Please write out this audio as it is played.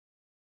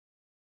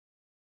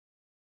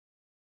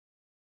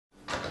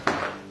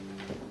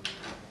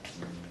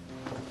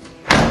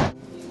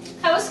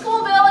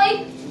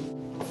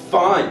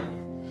fine.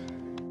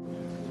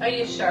 Are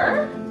you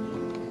sure?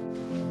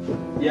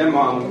 Yeah,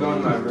 Mom, I'm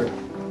going to my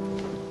room.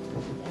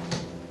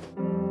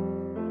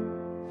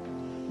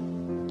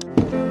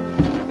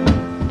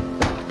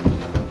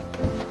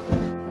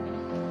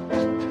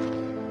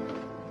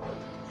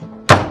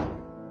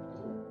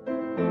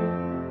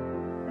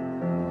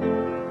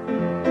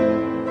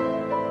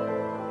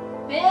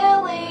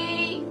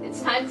 Billy,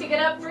 it's time to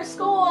get up for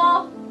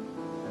school.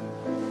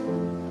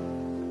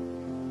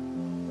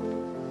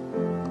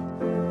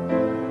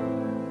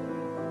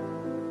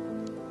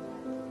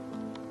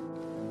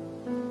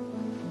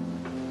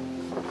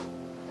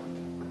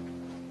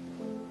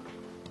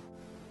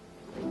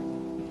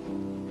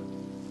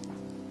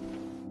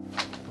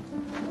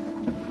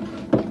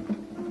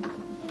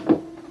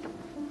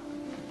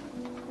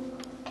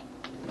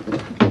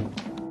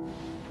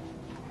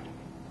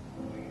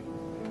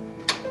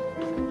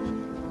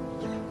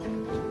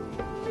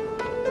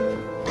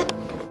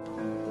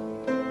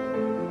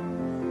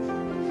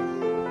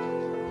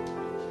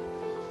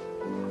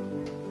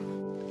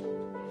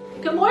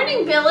 Good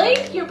morning, Billy.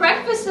 Your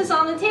breakfast is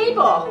on the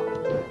table.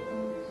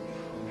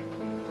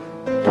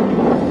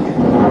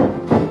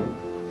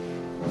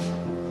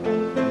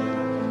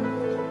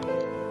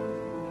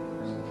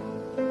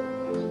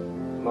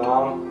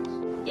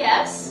 Mom?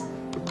 Yes?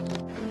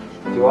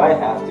 Do I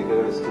have to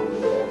go to school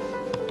today?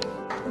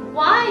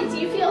 Why? Do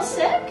you feel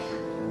sick?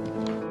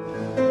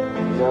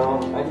 No,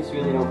 I just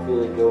really don't feel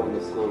like going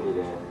to school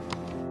today.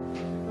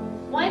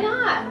 Why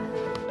not?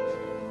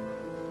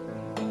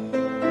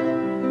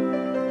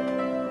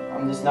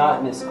 I'm just not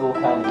in a school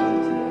kind of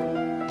mood today.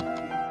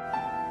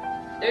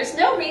 There's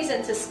no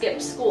reason to skip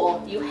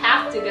school. You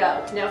have to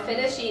go. Now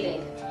finish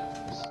eating.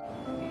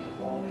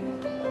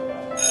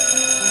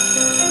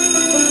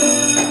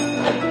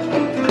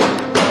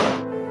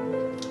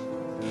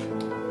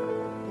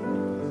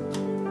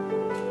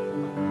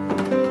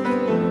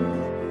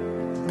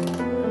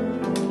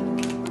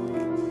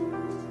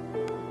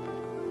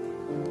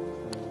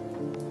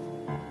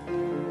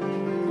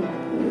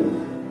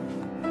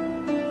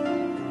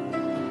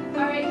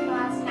 Alright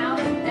class, now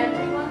that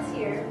everyone's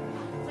here,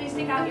 please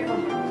take out your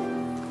homework.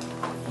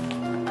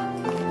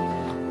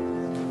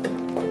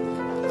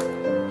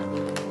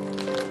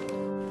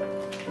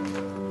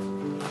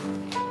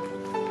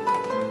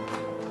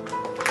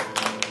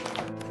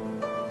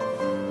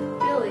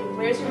 Billy,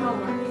 where's your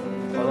homework?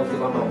 I left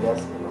it on my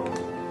desk at home.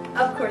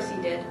 Of course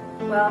you did.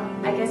 Well,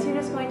 I guess you're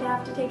just going to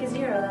have to take a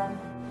 0 then.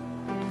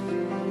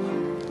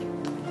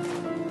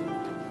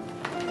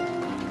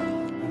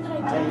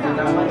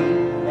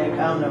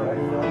 I don't know where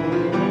to go.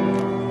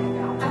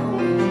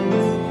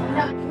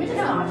 No, can we just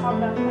not talk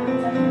about the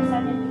math section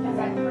second? Because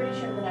I'm pretty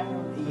sure that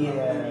everyone...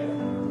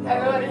 Yeah.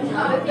 Everyone is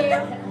not with you.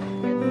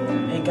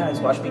 Hey guys,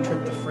 watch me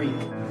trick the freak.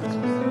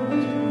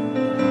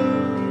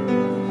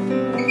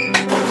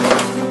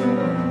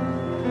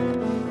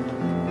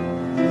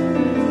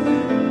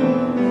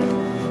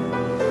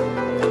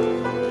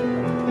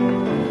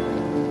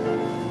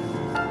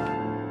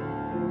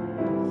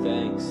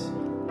 Thanks.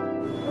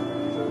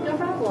 No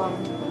problem.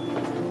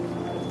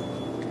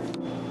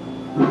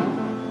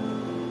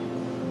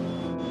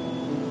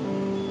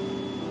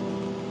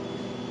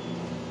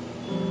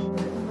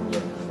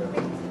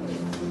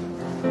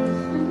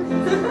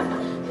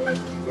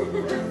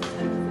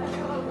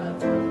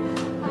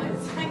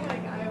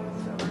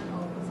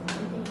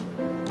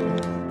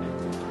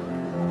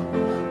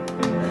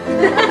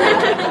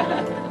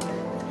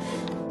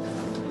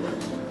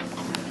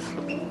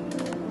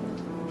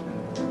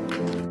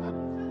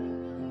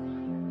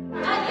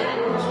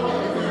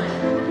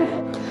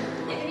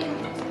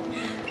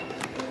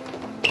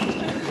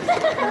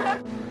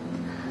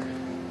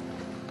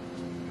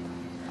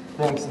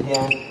 Thanks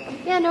again.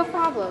 Yeah, no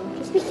problem.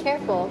 Just be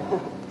careful.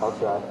 I'll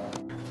try.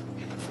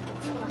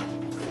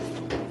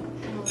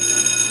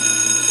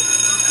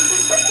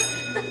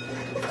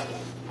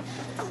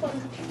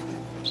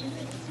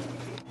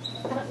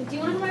 Do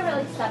you want to remember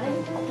like 7?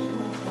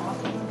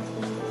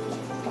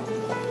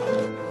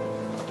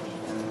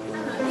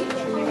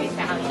 Very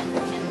valiant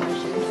in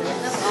motions.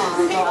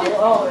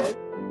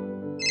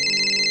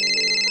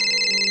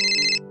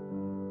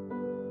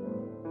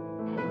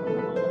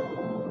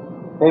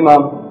 Hey,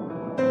 Mom.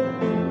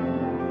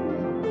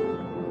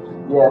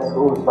 Yeah,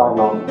 school was fine,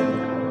 Mom.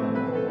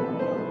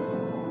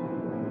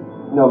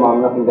 No,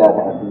 Mom, nothing bad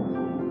happened.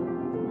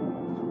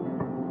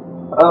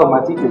 Oh,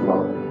 my teacher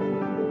called.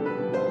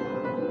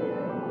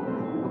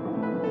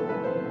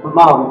 But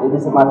Mom, it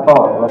isn't my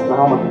fault. I left my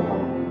homework at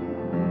home.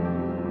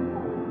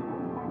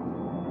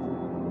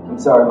 I'm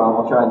sorry, Mom.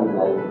 I'll try and do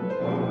better.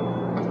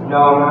 No,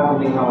 I'm not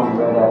going to be home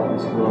right after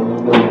school. I'm going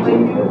to go to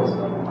Jacob's.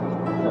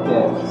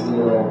 Okay, see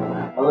you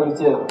later. I love you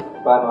too.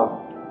 Bye, Mom.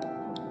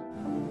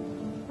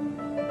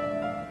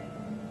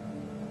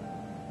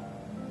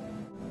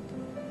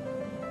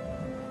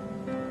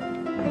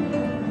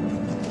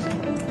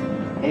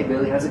 Hey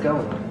Billy, how's it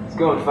going? It's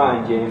going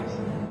fine, James.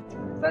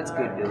 That's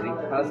good, Billy.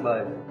 How's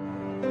life?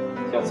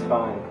 Just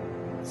fine.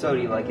 So,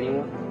 do you like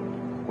anyone?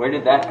 Where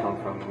did that come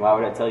from? Why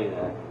would I tell you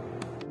that?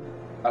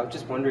 I was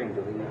just wondering,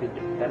 Billy, we've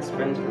been best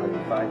friends for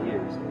like 5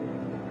 years.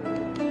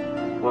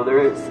 Well, there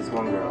is this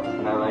one girl,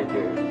 and I like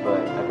her,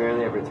 but I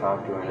barely ever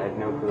talk to her, and I have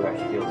no clue how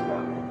she feels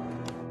about me.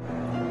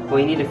 Well,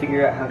 you need to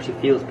figure out how she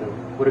feels, Billy.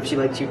 What if she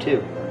likes you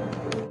too?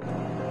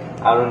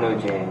 I don't know,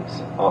 James.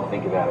 I'll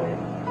think about it.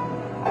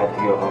 I have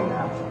to go home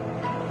now.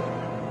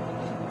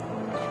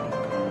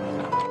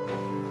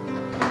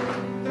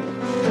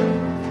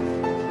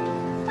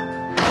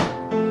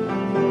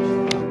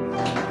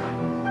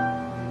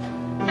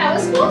 How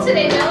was school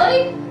today,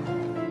 Billy?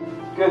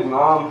 Good,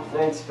 Mom.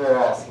 Thanks for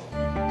asking.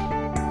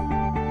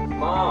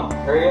 Mom,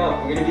 hurry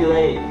up. We're gonna be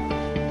late.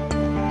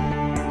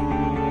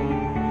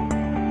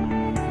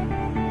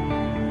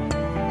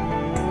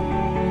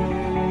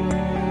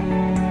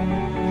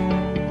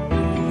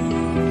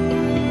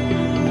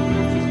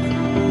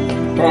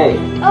 Hey,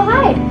 Oh,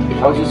 hi.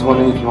 I was just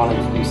wondering if you wanted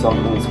to do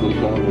something this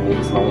weekend and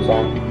maybe some other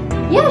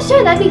time. Yeah,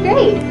 sure, that'd be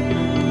great.